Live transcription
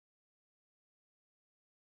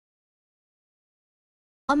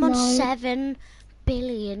I'm on 7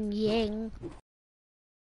 billion ying.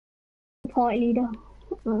 Party leader.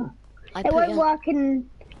 It won't work in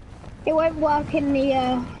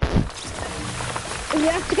the you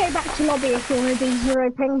have to go back to lobby if you want to do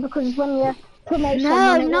 0 ping, because when you promote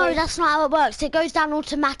someone, No, that's not how it works. It goes down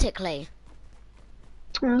automatically.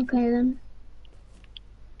 Okay then.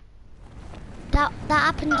 That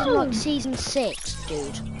happened in like season 6,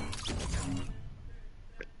 dude.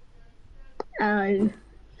 Oh.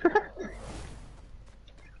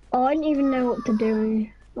 Oh, I don't even know what to do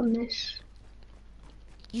on this.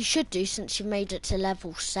 You should do, since you made it to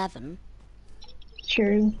level 7.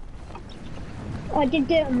 True. I did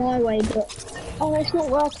do it my way, but it's not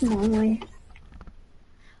working my way.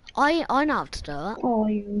 I know how to do it. Oh,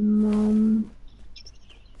 you mum.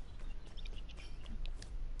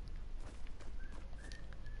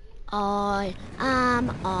 I am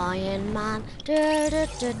Iron Man.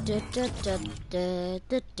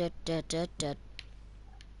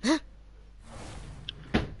 Huh?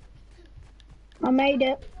 I made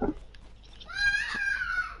it.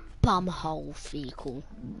 Bumhole fecal.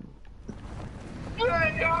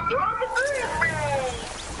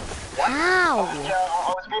 How?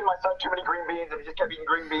 I was feeding my son too many green beans, and he just kept eating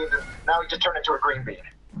green beans, and now he just turned into a green bean.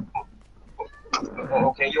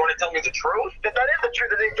 Okay, you want to tell me the truth? That is the truth.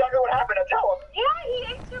 That's exactly what happened. I tell him. Yeah, he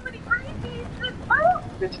ate too many green beans.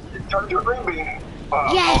 It turned into a green bean.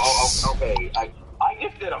 Yes. Okay, I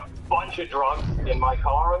just did a bunch of drugs in my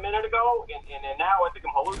car a minute ago, and now I think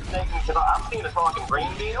I'm hallucinating because I'm seeing a talking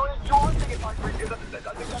green bean. Oh, you are thinking talking green bean. That's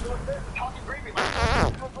exactly what it is. Talking green bean.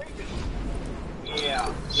 Yeah,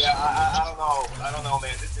 I don't know,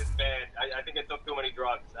 man. This is bad. I think I took too many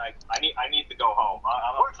drugs. I need to go home.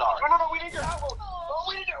 I'm sorry. No, we need your help. Oh,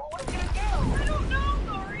 what are we gonna do? I don't know,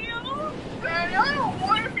 Mario. Man, I don't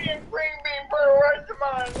want to be a green bean for the rest of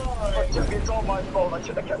my life. It's all my fault. I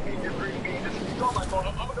should have kept eating your green beans. It's all my fault.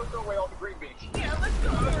 I'm gonna throw away all the green beans. Yeah, let's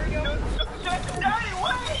go, Mario. Daddy,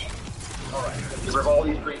 wait! All right, let's get rid of all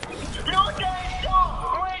these green beans. No, Daddy,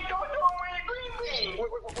 don't! Wait, don't throw away the green beans!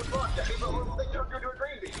 What's wrong, Daddy? They turned you into a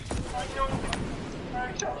green bean. I know.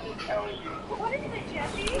 I'm telling you. What is it,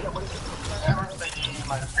 Jesse? Never say you eat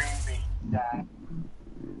my green beans, Dad.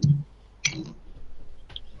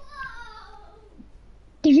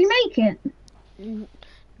 Did you make it?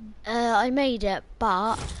 I made it,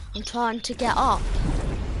 but I'm trying to get up.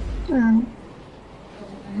 Oh.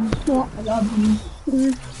 What? I love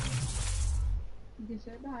you. You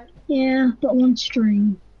said that. Yeah, but on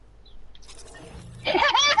stream.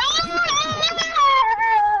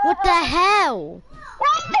 What the hell?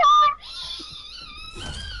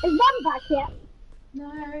 Is one back yet? No.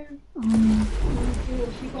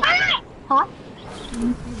 Huh? She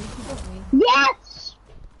got me. Yes!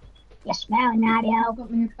 You smell Nadia. Got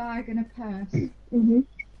me a bag and a purse. Mhm.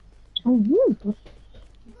 Oh,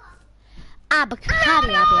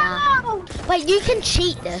 Abacadabra. Wait, you can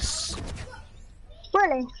cheat this.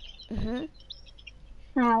 really? Mhm.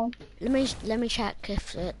 How? Let me check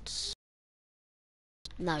if it's.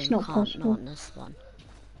 No, It's you not can't. possible. Not on this one.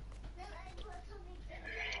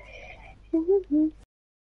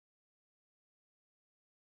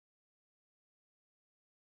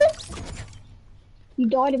 You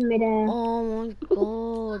died in midair. Oh my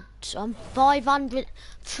god. I'm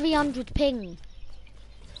 300 ping.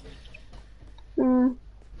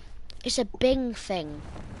 It's a Bing thing.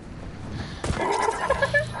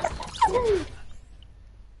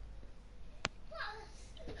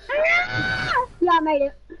 Yeah, I made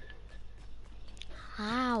it.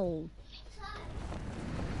 How?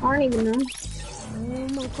 I don't even know. Oh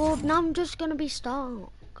my god, now I'm just gonna be stuck.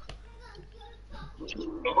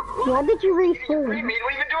 Why did you respawn? What are you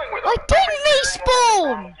doing with I didn't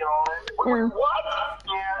respawn! Oh. What?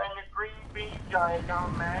 Yeah, and the green bean giant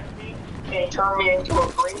got mad at me and turned me into a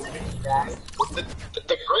green bean giant.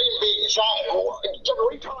 The green bean giant? What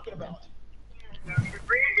are you talking about? The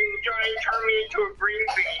green bean giant turned me into a green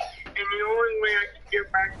bean, and the only way I can get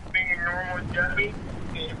back to being a normal Debbie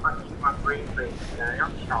is if I keep my green bean giant.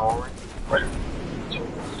 I'm sorry. Right. So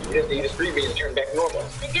you have to eat his green bean and turn back normal.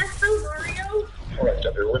 I guess so, Mario. Alright,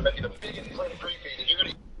 Debbie, we're making a big green bean. You're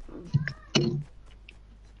gonna.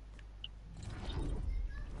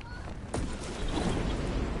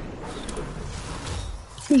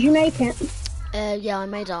 Did you make it? Yeah, I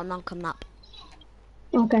made it. I'm not coming up.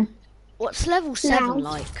 Okay. What's level 7 Now.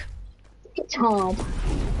 like? It's hard.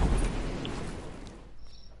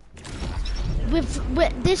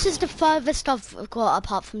 This is the furthest I've got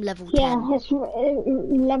apart from level 10. Yeah, it's,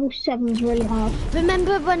 level 7 is really hard.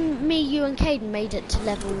 Remember when me, you and Caden made it to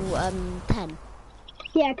level 10?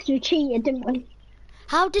 Yeah, because we cheated, didn't we?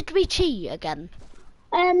 How did we cheat again?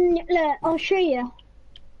 Look, I'll show you.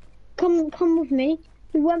 Come with me.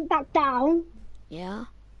 We went back down. Yeah.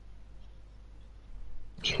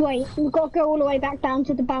 Just wait, we've got to go all the way back down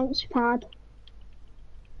to the bounce pad.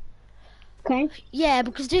 Okay? Yeah,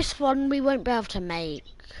 because this one we won't be able to make.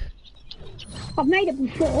 I've made it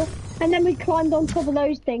before, and then we climbed on top of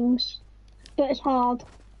those things. But it's hard.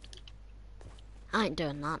 I ain't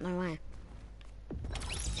doing that, no way.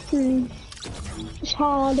 It's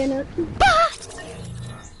hard, innit?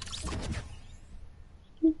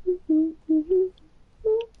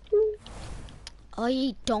 I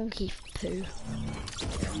eat donkey poo.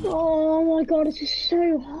 Oh my god, this is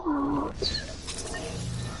so hard.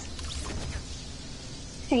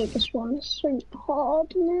 I hate this one, it's so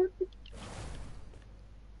hard, isn't it?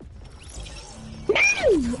 No!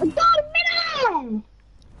 I got a minute!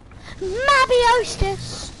 Mabiosis!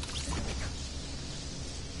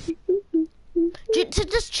 To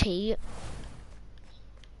just cheat.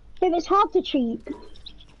 If it's hard to cheat.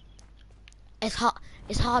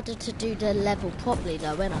 It's harder to do the level properly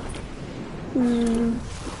though, isn't it?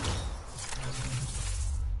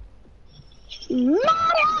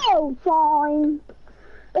 No! Fine.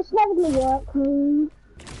 It's never gonna work.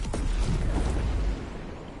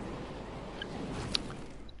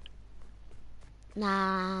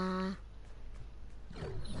 Nah.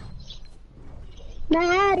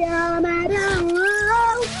 Mario.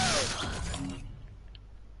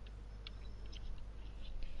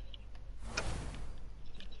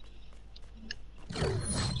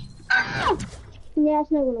 Yeah,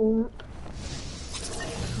 it's not gonna work.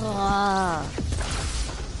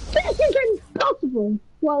 This is impossible.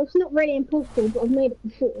 Well, it's not really impossible, but I've made it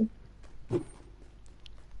before.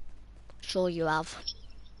 Sure you have.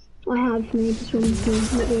 I have made this one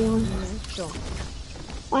before. Sure.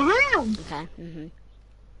 I have! Okay.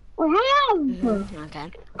 I have! Okay.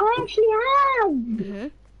 I actually have!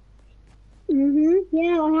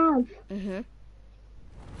 Yeah, I have.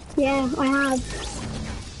 Yeah, I have.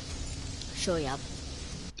 Sure you have.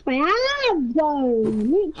 I have though!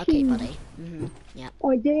 Okay, buddy. Yep.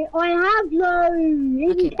 I do. I have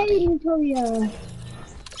though! Okay, In Caden tell you.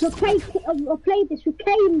 I played this with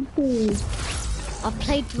Caden before. I've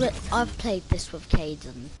played this with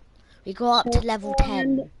Caden. We got up to level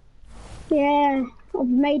 10. Yeah, I've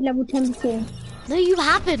made level 10 before. No, you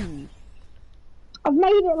haven't. I've made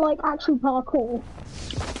it like actual parkour.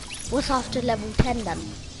 What's after level 10 then?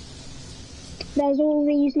 There's all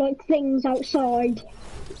these like things outside,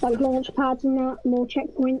 like launch pads and that, more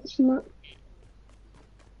checkpoints and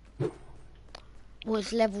that.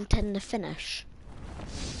 Was level 10 the finish?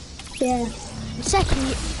 Yeah.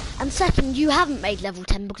 And second, you haven't made level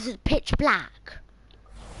 10 because it's pitch black.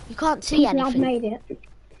 You can't see anything. I've made it.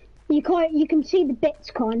 You can see the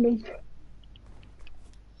bits kind of.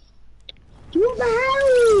 What the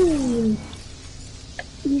hell?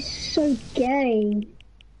 He's so gay.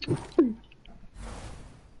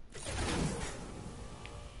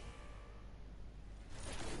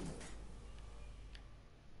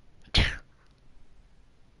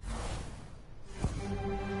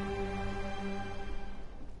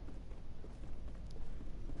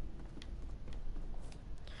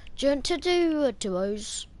 Do you want to do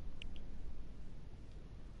duos?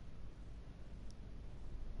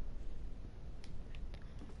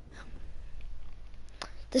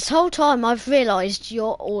 This whole time I've realised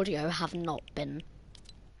your audio have not been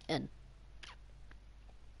in.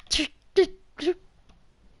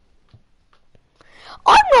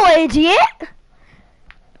 I'm not an idiot!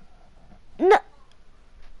 No.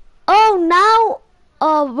 Oh, now,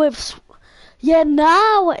 yeah,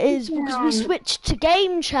 now it is because we switched to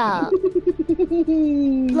game chat.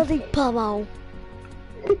 Bloody pummel.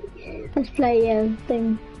 Let's play a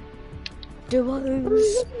thing.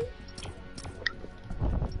 Duos.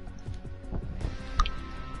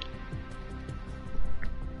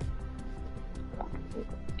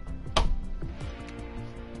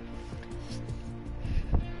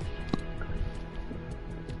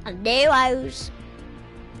 And duos.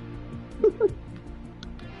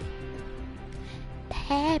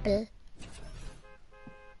 Pebble.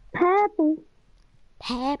 Purple.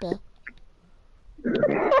 Pebble.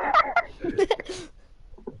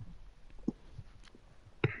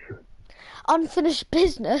 Unfinished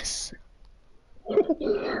business.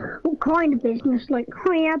 What kind of business? Like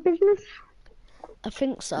hire business? I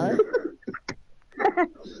think so.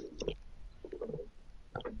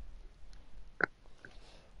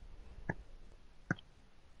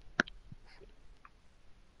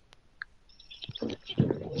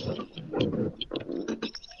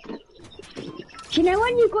 Do you know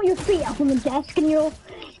when you've got your feet up on the desk and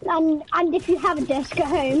and if you have a desk at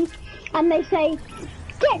home and they say,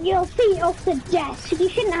 Get your feet off the desk. You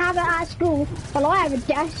shouldn't have it at school. Well, I have a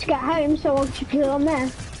desk at home, so I'll just put it on there.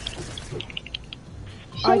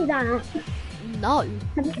 Say that. No.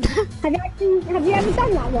 Have you ever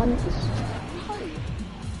done that once?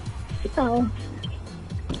 Oh.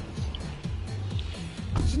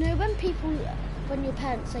 Do you know when your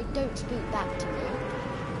parents say don't speak back to me?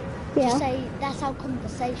 Yeah. You say that's how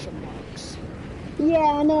conversation works. Yeah,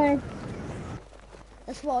 I know.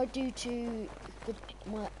 That's what I do to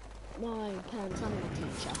my parents and my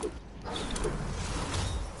teacher.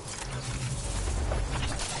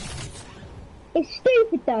 It's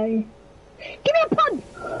stupid though. Give me a punch!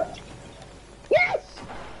 Yes!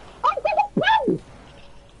 I got a punch!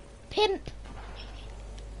 Pimp.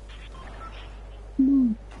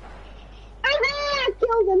 I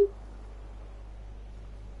killed him.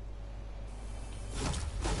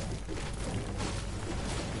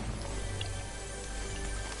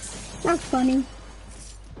 That's funny.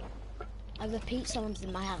 I repeat, someone's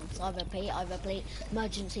in my house. I repeat,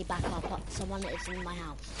 emergency backup. Someone is in my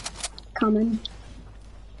house. Coming.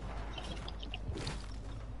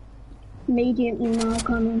 Immediately now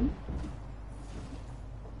coming.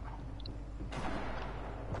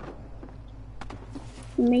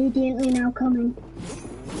 Immediately now coming.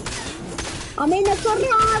 I'm in a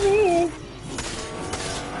Ferrari!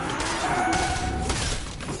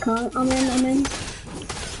 Can't, I'm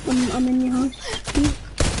in your house.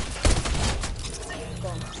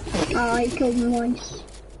 I killed me once.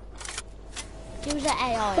 He was an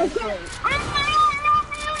AI.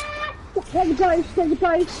 There's a ghost, there's a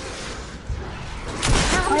ghost.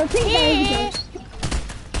 I think there's a ghost.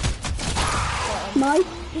 No.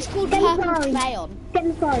 He's called Get Purple the Crayon. Get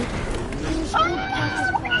the phone. He's called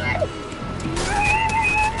Purple Crayon.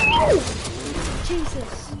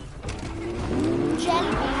 Jesus.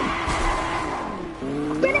 Jelly bean.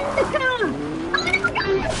 Get in the car! Oh my God!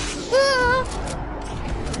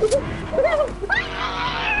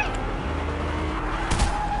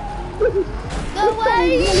 Go away!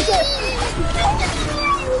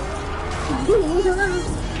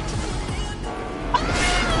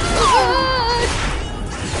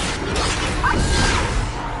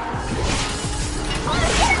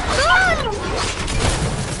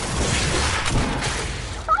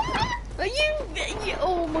 Are you?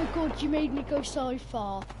 Oh my God! You made me go so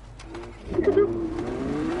far. Colby.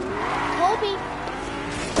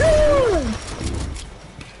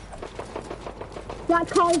 That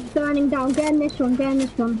car's burning down. Get in this one. Get in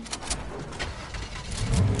this one.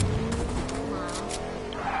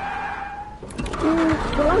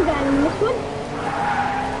 Well, I'm getting in this one.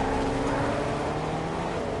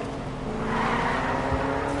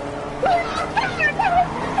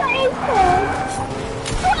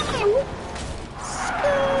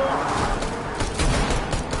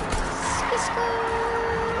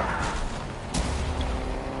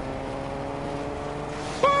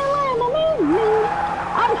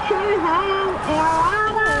 I'll show you how.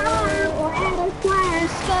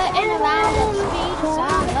 Skirting around at speed of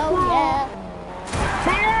sound. Oh yeah.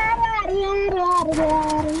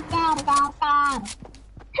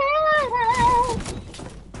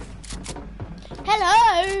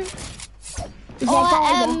 Hello.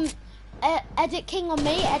 Edit King on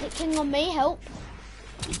me. Edit King on me. Help.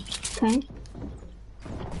 Okay.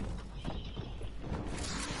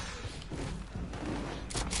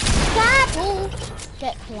 Dabble.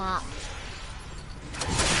 Get clapped.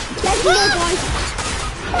 There's more guys.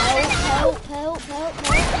 Help.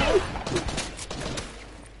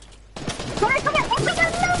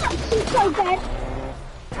 She's so dead.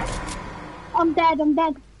 I'm dead.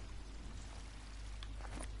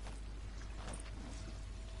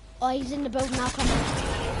 Oh, he's in the building now, come on.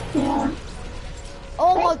 Yeah.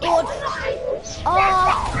 Oh my God.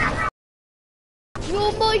 Oh.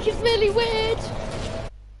 Your mic is really weird.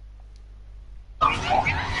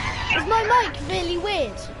 Is my mic really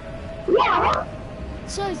weird? Yeah.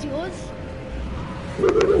 So is yours.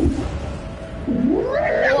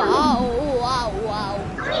 Wow.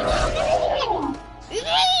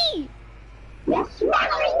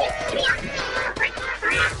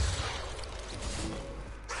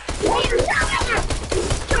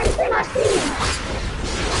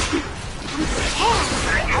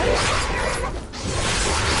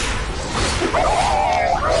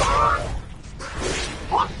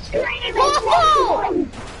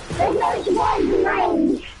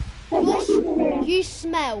 You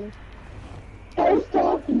smell.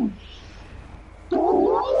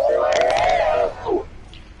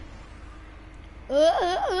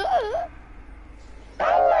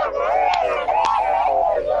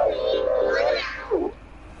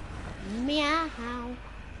 Meow.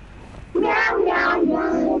 Meow.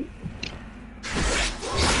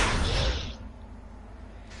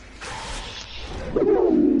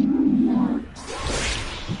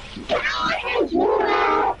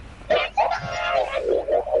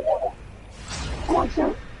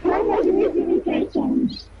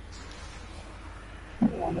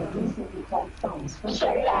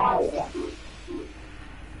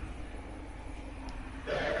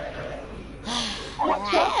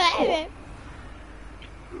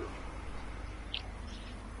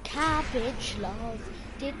 Cabbage love.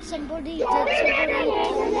 Did somebody tell me?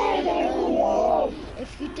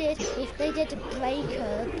 If they did break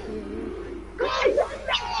her poo.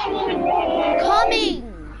 Coming!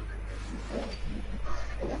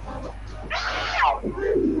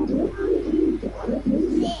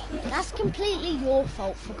 That's completely your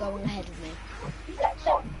fault for going ahead of me.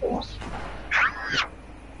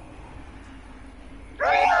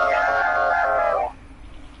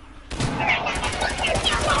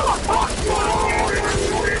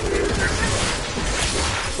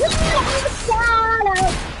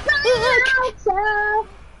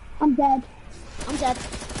 I'm dead. I'm dead.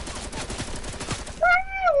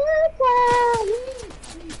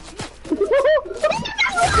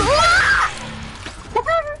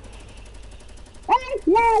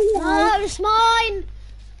 No, it's mine.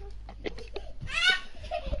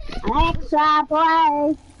 Extra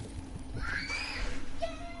boy.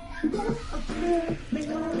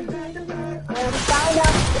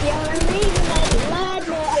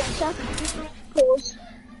 Pause.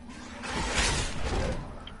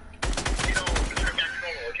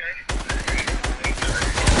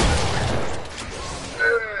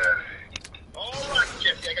 Alright,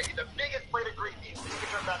 Jesse, I got you the biggest plate of green beans. You can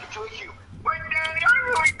turn back into a human. But Daddy, I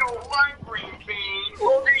really don't like green beans.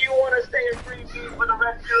 Well, do you want to stay a green bean for the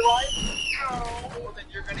rest of your life? No. Well, then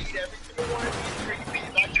you're going to eat every single one of these green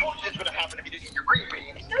beans. I told you this would have happened if you didn't eat your green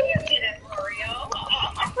beans. No, you didn't, Mario.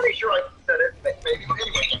 I'm pretty sure I said it. Maybe.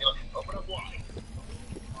 Anyway, open up wide.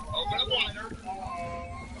 Open up wider.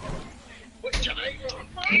 What, Johnny?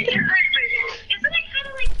 Eat your green beans. Isn't it kind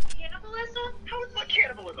of like cannibalism? How is that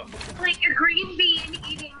cannibalism? Like a green bean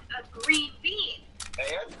eating a green bean.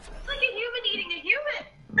 And? It's like a human eating a human.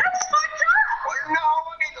 That's fucked up. Well, no,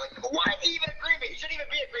 I mean, like, why is he even a green bean? He shouldn't even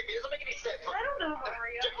be a green bean. It doesn't make any sense. I don't know,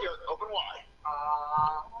 Mario. Check here. Open wide.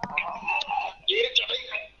 Eat it, Jimmy.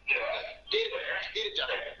 Eat it,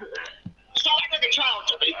 Jimmy. Stop acting like a child,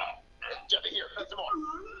 Jimmy. Jimmy, here. Eat some more.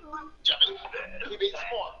 Jimmy, keep eating some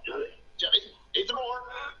more. Jimmy, eat some more.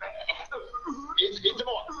 Eat some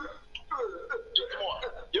more. Eat some more.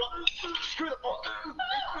 You know, screw the fork.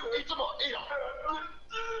 Eat some more. Eat them.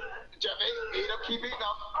 Jimmy, eat them. Keep eating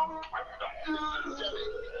them. Jimmy,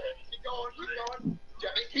 keep going. Keep going.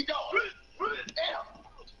 Jimmy, keep going. Eat them.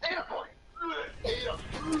 Eat them, boy. Eat them.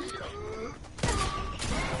 Eat them.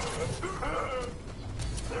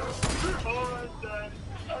 All right, Dad.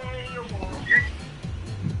 I ate them all.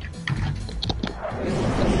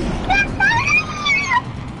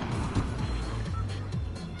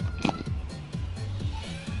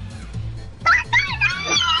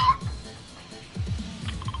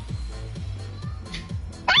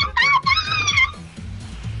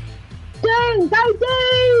 Doom! Go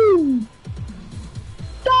Doom!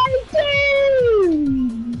 Go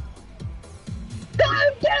Doom! Go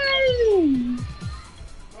Doom!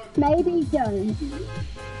 Maybe don't.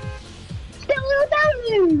 Still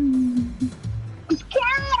Doom! Just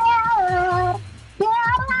care!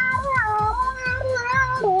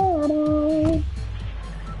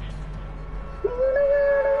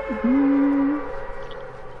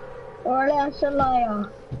 Or else a liar.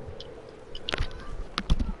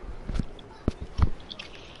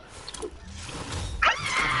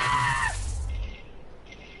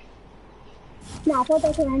 Now for the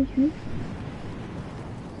entrance.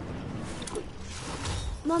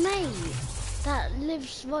 My mate that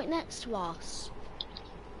lives right next to us.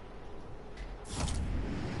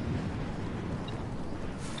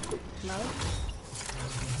 No?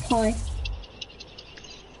 Hi.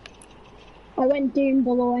 I went Doom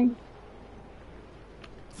below.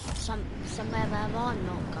 Somewhere where I'm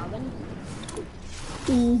not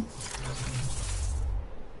going.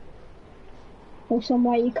 Or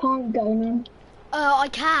somewhere you can't go now. I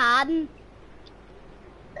can.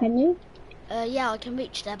 Can you? Yeah, I can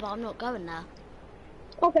reach there, but I'm not going there.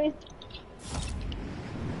 Okay.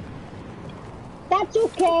 That's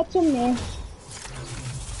okay to me.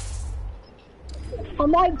 I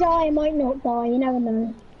might die, I might not die, you never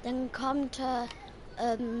know. Then come to,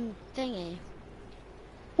 thingy.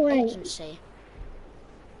 Wait, Agency.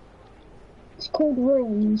 it's called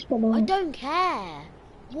Ruins, but I don't care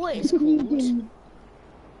what it's You called. do.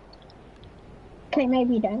 Okay,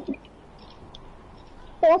 maybe you don't.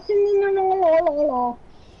 Oh,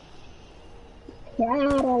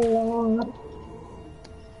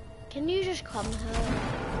 Can you just come here?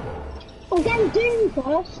 I'm getting Doom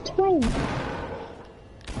first. Wait.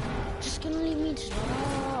 Just gonna leave me to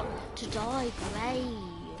die, great.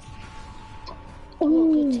 What a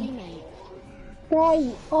Ooh. good teammate.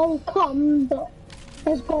 Right, I'll come, but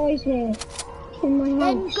there's guys here in my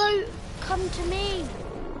house. Then come to me.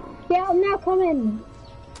 Yeah, I'm now coming.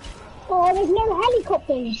 Oh, there's no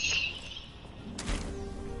helicopters.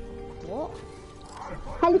 What?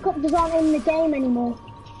 Helicopters aren't in the game anymore.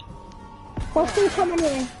 I'll still come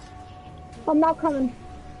anyway. I'm now coming.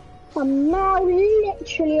 I'm now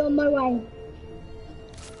literally on my way.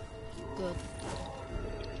 Good.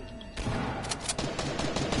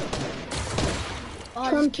 Oh,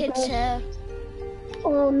 there's kids here.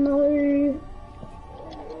 Oh no.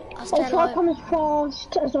 I'll try to like, come as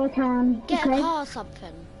fast as I can. get okay? a car or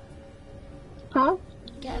something. Huh?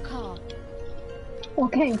 Get a car.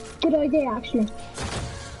 Okay, good idea actually.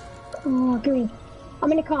 Oh, agree.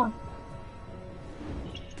 I'm in a car.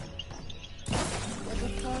 There's a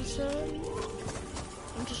person.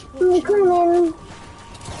 I'm just I'm watching. coming.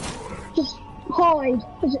 Just hide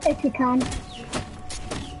if you can.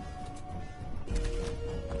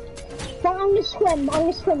 Right, I'm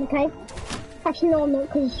gonna swim, okay? Actually, no, I'm not,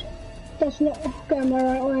 because that's not going the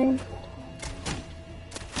right way.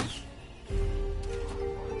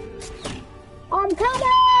 I'm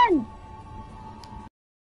coming!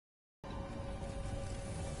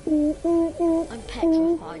 I'm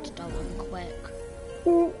petrified, don't run quick.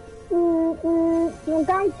 I'm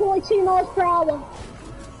going 42 miles per hour.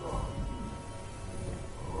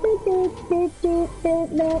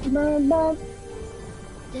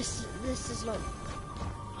 This is like...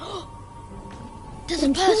 There's a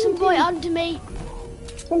person right under me!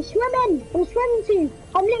 I'm swimming to you.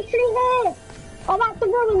 I'm literally here. I'm at the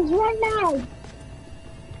ruins right now.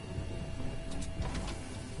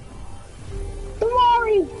 Don't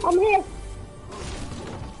worry, I'm here.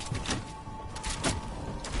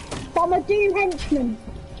 But I'm a Doom henchman.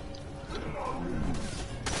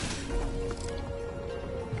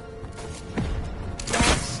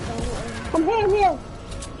 Yes, I'm here.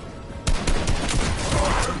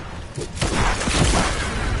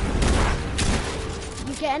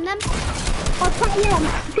 You getting them? I'm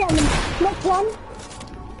getting them. Next one.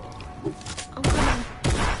 I'm coming.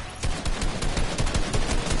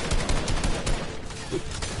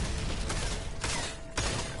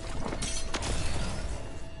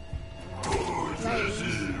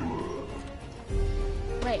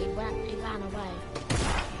 Wait, he ran away.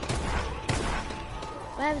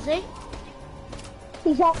 Where was he?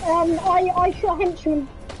 He's at, I shot henchman.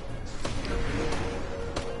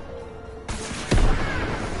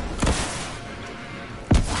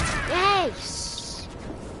 Yes!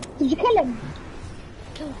 Did you kill him?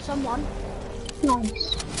 Killed someone.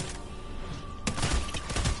 Nice.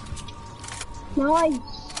 Nice.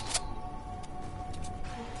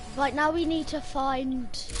 Right, now we need to find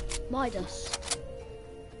Midas.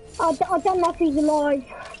 I don't know if he's alive.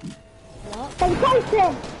 What? There's a ghost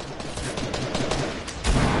here!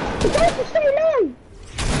 The ghost is so low!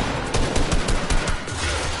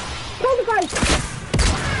 Kill the ghost!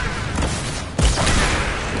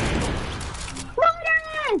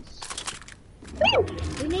 Midas!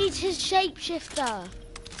 We need his shapeshifter.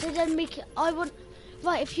 So then we can,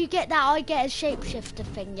 right, if you get that, I get a shapeshifter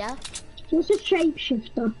thing, yeah? What's a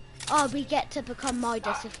shapeshifter? Oh, we get to become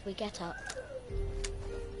Midas if we get it.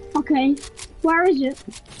 Okay. Where is it?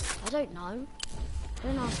 I don't know.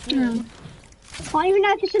 Don't ask me. No. I don't even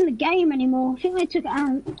know if it's in the game anymore. I think they took it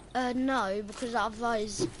out. No, because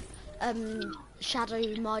otherwise, Shadow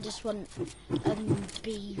Midas won't,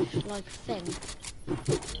 be like a thing.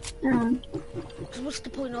 Because what's the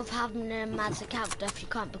point of having him as a character if you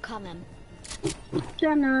can't become him?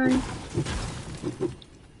 Don't know.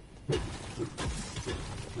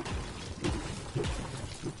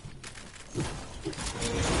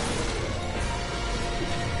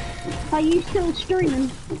 Are you still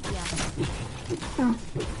streaming? Yeah. Oh,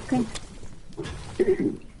 okay.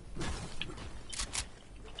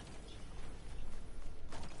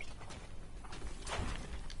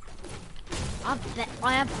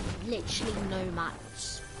 I have literally no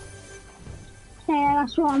mats. Yeah,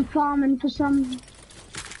 that's why I'm farming for some.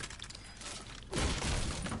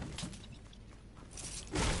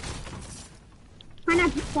 I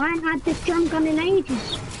haven't had this drum gun in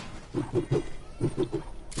ages.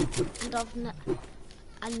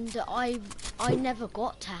 And I never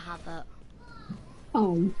got to have it.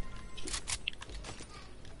 Oh.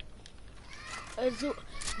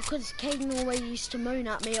 Because Caden always used to moan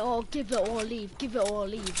at me, oh, give it or leave, give it or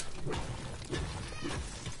leave.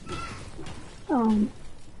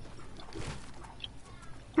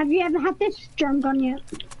 Have you ever had this drum gun yet?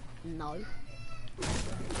 No.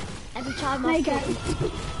 Every time There I you go.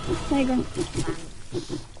 There you go. Do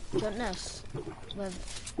you want this? With...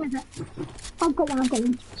 Where's it? I've got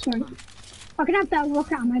one. Sorry. I can have that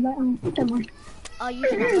rocket ammo, but don't worry. Oh, you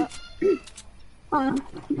can have it.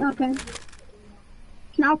 Okay.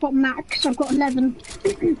 Now I've got max, I've got 11.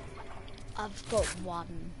 I've got 1.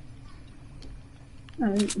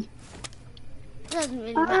 It doesn't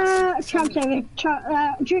really matter. Chug over.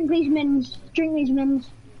 Drink these mins.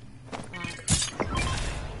 Right.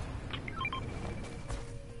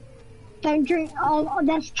 Don't drink. Oh,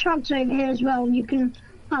 there's chugs over here as well. You can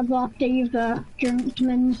have after you've drunk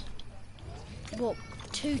mins. What?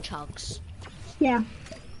 2 chugs? Yeah.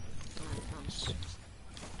 Right, nice.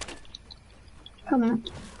 Come on.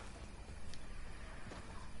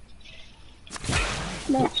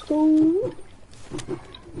 Let's go.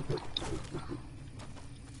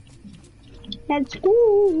 Let's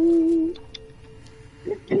go.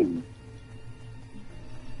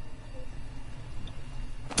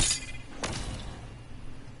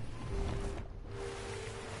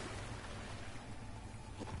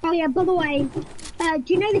 Oh yeah, by the way,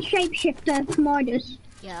 do you know the shapeshifter Midas?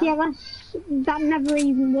 Yeah. Yeah, that never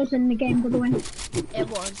even was in the game, by the way. It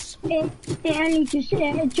was. It only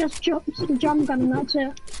just drops the drum gun and that's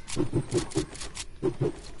it.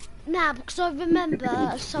 Nah, because I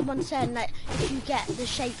remember someone saying that if you get the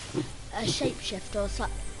shapeshifter or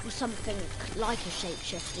something like a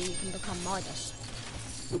shapeshifter, you can become Midas.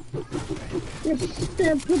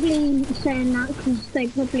 They're probably saying that because they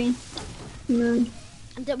probably know.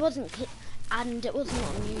 And it wasn't on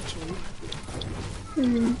YouTube.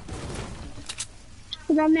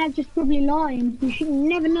 But then they're just probably lying. You should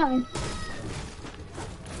never know.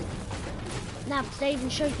 Nah, because they even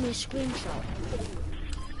showed me a screenshot.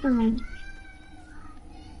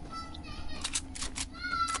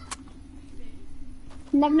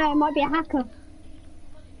 Never know, it might be a hacker.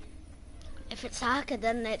 If it's a hacker,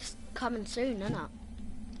 then it's coming soon, isn't it?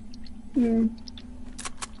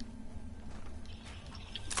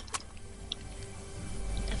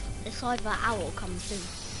 It's either out or coming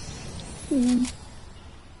soon.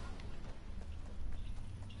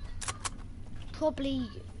 Probably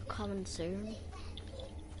coming soon.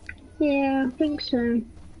 Yeah, I think so.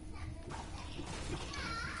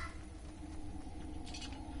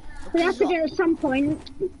 We have to do it at some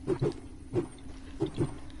point.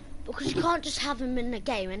 Because you can't just have them in the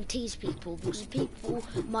game and tease people, because people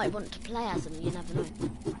might want to play as them, you never know.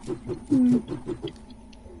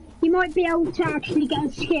 You might be able to actually get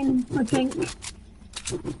a skin, I think.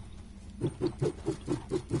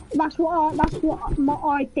 That's what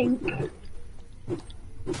I think.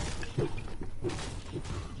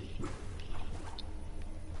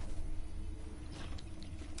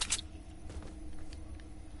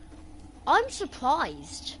 I'm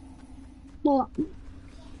surprised. What?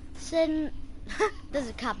 Since there's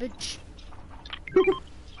a cabbage.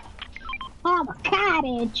 I'm a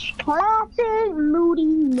cabbage. Classic, moody,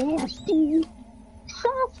 nasty,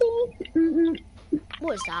 saucy.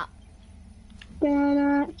 What is that?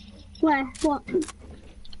 Where? What?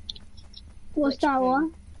 What's that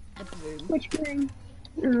one? A broom. Which broom?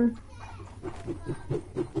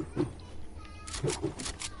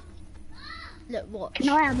 Look, watch. Can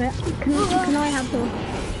I have it? Can I have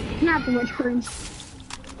the witch broom?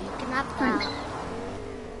 You can have that. Thanks.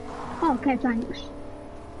 Oh, okay, thanks.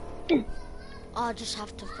 I'll just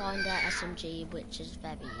have to find an SMG, which is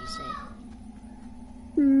very easy.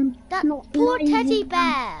 That Not poor teddy easy.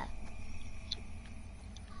 bear!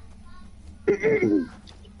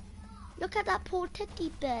 Look at that poor teddy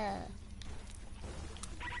bear.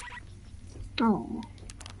 Oh.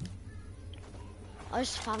 I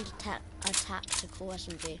just found a tactical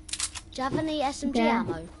SMG. Do you have any SMG Yeah.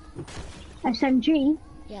 ammo? SMG?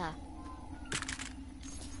 Yeah.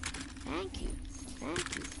 Thank you.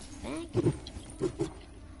 Thank you. Thank you.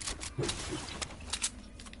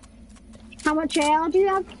 How much AR do you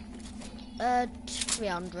have?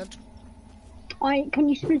 300. Can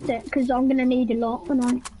you split it? Because I'm gonna need a lot for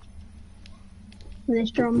this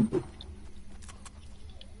drum.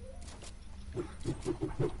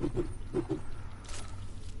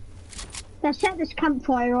 Let's set this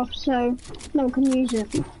campfire off so no one can use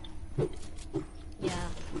it. Yeah.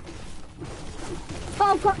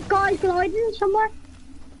 Oh, I've got guys gliding somewhere.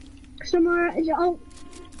 Somewhere, is it? Oh,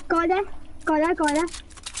 guy there.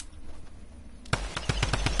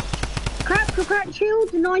 Crack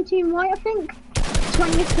shield, 19 white, I think.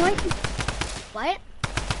 20 white. Wait.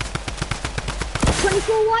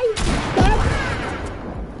 24 white. Dead.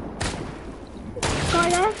 Guy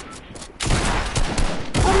there.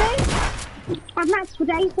 On me. I've maxed for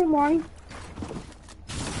days, don't worry.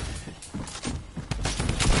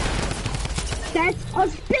 Dead. I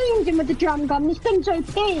beamed him with the drum gun. This thing's OP.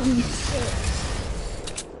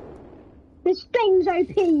 This thing's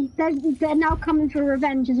OP. They're now coming for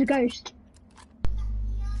revenge as a ghost.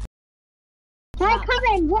 They're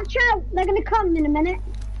coming. Watch out. They're going to come in a minute.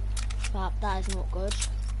 But that is not good.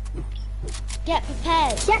 Get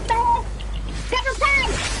prepared. Get there. Get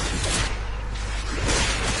prepared.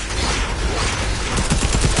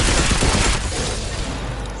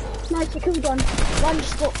 Nice, you killed one. One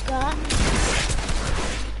stop that.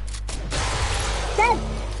 Dead.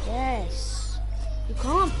 Yes. You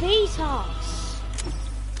can't beat us.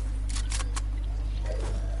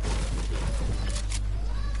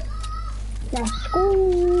 Let's go.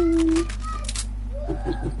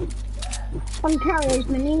 On carry those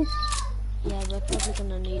minis. Yeah, we're probably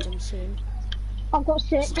gonna need them soon. I've got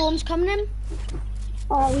 6. Storm's coming in.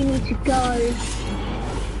 Oh, we need to go.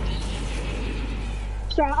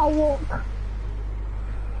 So I'll walk.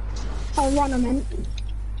 I'll run a minute.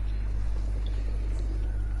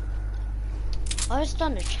 I just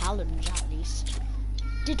done a challenge at least.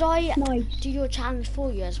 Did I Nice. do your challenge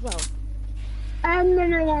for you as well?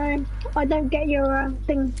 No. I don't get your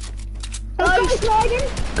thing. Oh, Ghost. guys riding.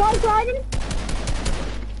 Guys riding.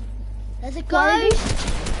 There's a Where is ghost.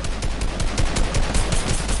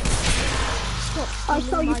 Stop I saw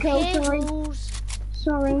stealing you my kill, sorry. kills.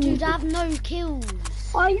 Sorry. Dude, I have no kills.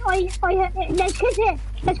 There's kids here.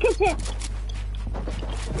 There's kids here.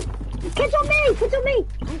 Kids on me. Kids on me.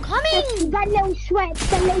 I'm coming. That little sweat.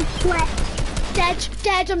 That little sweat. Dead,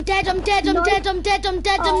 dead, I'm dead, I'm dead, I'm No. dead, I'm dead, I'm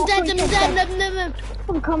dead, Oh, I'm dead, please I'm don't dead, dead.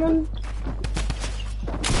 I'm coming.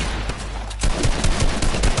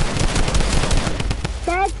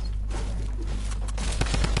 Dead.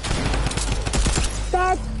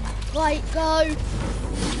 Dead. Right, go.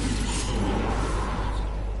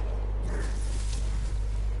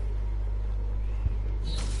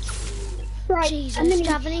 Right. Jesus, and then do you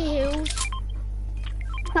have any heals?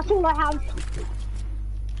 that's all I have.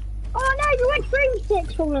 Oh no, you went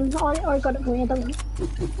broomsticks for them. I got it for you, don't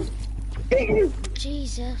you?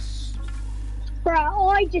 Jesus.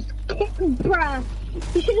 Bruh, I just kicked bruh.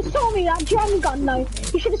 You should have saw me that drum gun though.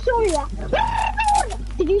 You should have saw me that.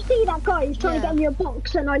 Did you see that guy who's trying to get me a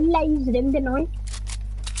box and I lasered him, didn't I?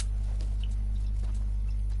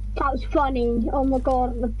 That was funny. Oh my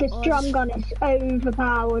god, this drum gun is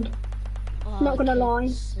overpowered. Oh, Not gonna lie.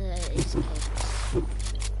 it's kids.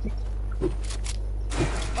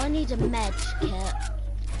 I need a med kit.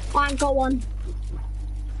 I ain't got one.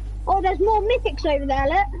 Oh, there's more mythics over there,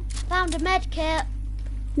 look. Found a med kit.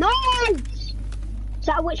 Nice! Is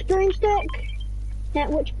that a witch broomstick? Yeah,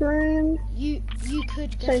 witch broom. You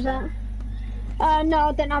could get So is that? No,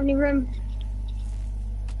 I don't have any room.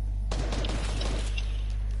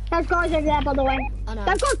 There's guys over there, by the way. I know.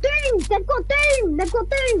 They've got doom! They've got doom! They've got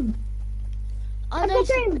doom! I They've know. got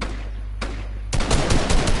doom!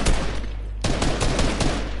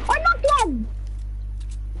 I knocked one!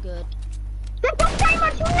 Good. They've got so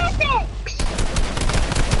much mythics!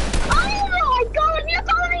 Oh my god, look at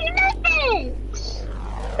all these mythics!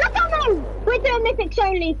 Look at them! We're doing mythics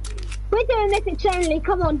only. We're doing mythics only,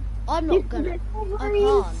 come on. I'm not gonna. I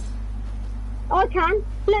can't. I can.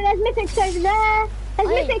 Look, there's mythics over there. There's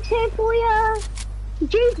mythics here for you.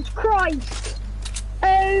 Jesus Christ.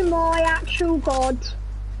 Oh my actual god.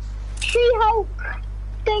 She-Hulk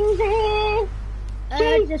things are here.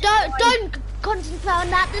 Jesus Christ. Don't concentrate on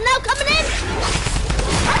that. They're now coming in.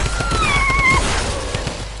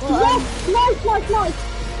 Yes, nice.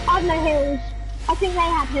 I've no heals. I think they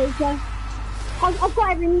have heals though. I've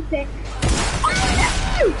got every mythic. Oh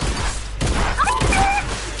no!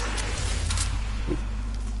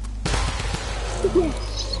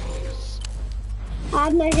 Yes. I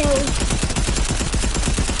have no heals.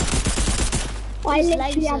 I He's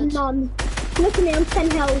literally have lasered. none. Look at me, I'm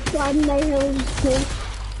 10 health, so I have no heals too.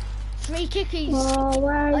 3 kickies. Oh,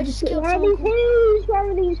 where I are just these killed hills? someone.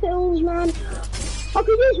 Where are these hills, man? I could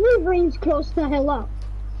use Wolverine's claws to heal up.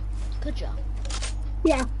 Could ya?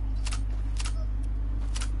 Yeah.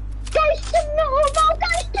 Ghosts and more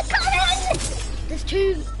ghosts are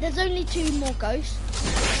coming! There's only 2 more ghosts.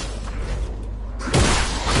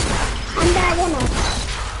 And they're on us.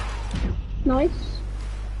 Nice.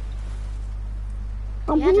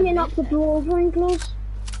 I'm He had a bringing up the mythic. Wolverine claws.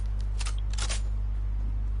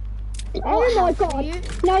 What Oh my health are god. you?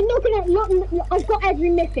 No, I'm not gonna, I've got every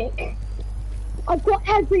mythic. I've got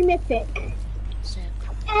every mythic. Sick.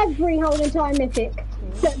 every whole entire mythic.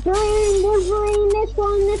 Look, Broom, Wolverine, this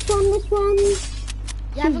one.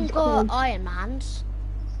 You haven't got Iron Man's.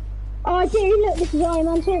 Oh, I do. Look, this is Iron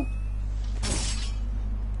Man too.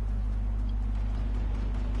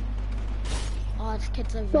 Oh, this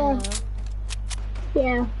kid's over there.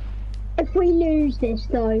 Yeah. If we lose this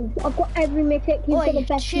though, I've got every mythic. You've got the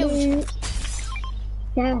best shield. loot.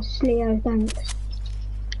 Yes, Leo, thanks.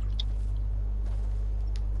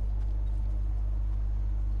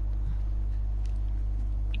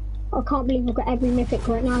 I can't believe I've got every mythic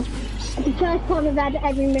right now. It's the first time I've had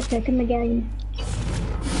every mythic in the game.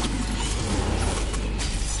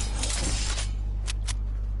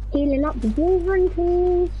 Healing up the Wolverine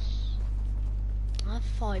tools. I have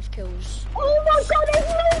 5 kills. Oh my god, there's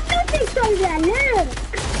no mythics over there, look!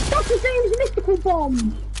 Dr. Doom's mystical bomb.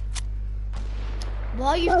 Why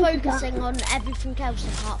are you focusing on everything else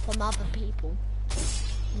apart from other people?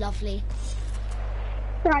 Lovely.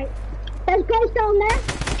 Right, there's ghosts down there.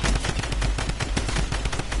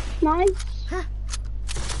 Nice. Huh.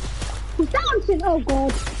 He's dancing, oh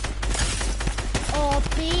god. Oh,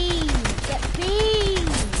 beam! Get beam!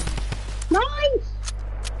 Nice!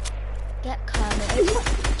 Get Kermit.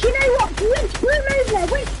 Do you know what? Which broom over there?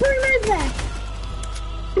 Which broom over there?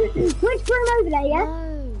 Which broom over there, yeah? No.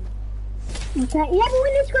 Okay, yeah, but we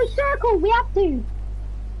need to go circle, we have to.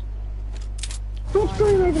 Which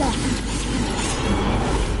broom over there?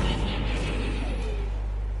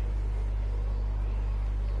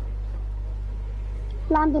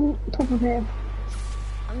 Land on top of here.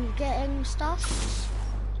 I'm getting stuff.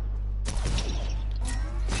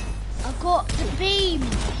 I've got the beam.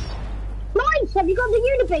 Nice! Have you got the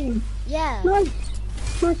unibeam? Yeah. Nice.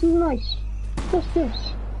 Nice. What's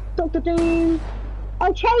this? Dr. Doom.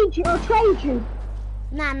 I'll trade you.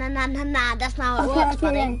 Nah, that's not how it works,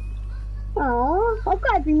 buddy. Yeah. Oh, I've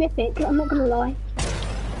got every mythic, I'm not gonna lie.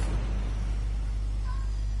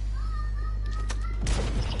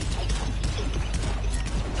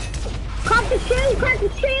 Crack the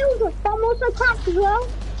shield! I'm also cracked as well.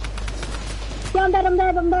 Yeah, I'm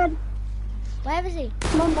dead. Where is he?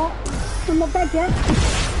 I'm not dead yet.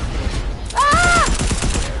 Ah!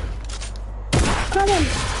 Come on.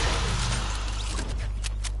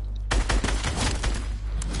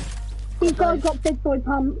 These guys got big boy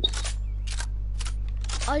pumps.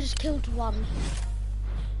 I just killed one.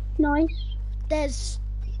 Nice. There's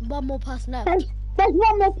one more person left. There's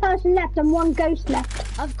one more person left and one ghost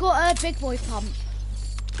left. I've got a big boy pump.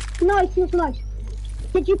 Nice.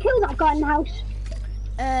 Did you kill that guy in the house?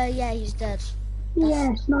 Yeah, he's dead.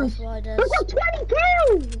 Yes, nice. We've got 20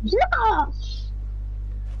 kills! Look at us!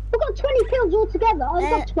 We've got 20 kills altogether. I've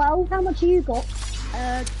got 12. How much have you got?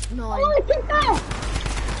 9. Oh, get there!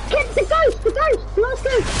 Get the ghost! Last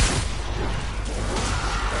ghost!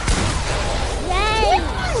 Yay!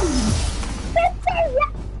 Yeah.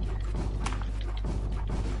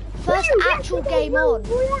 First actual game on.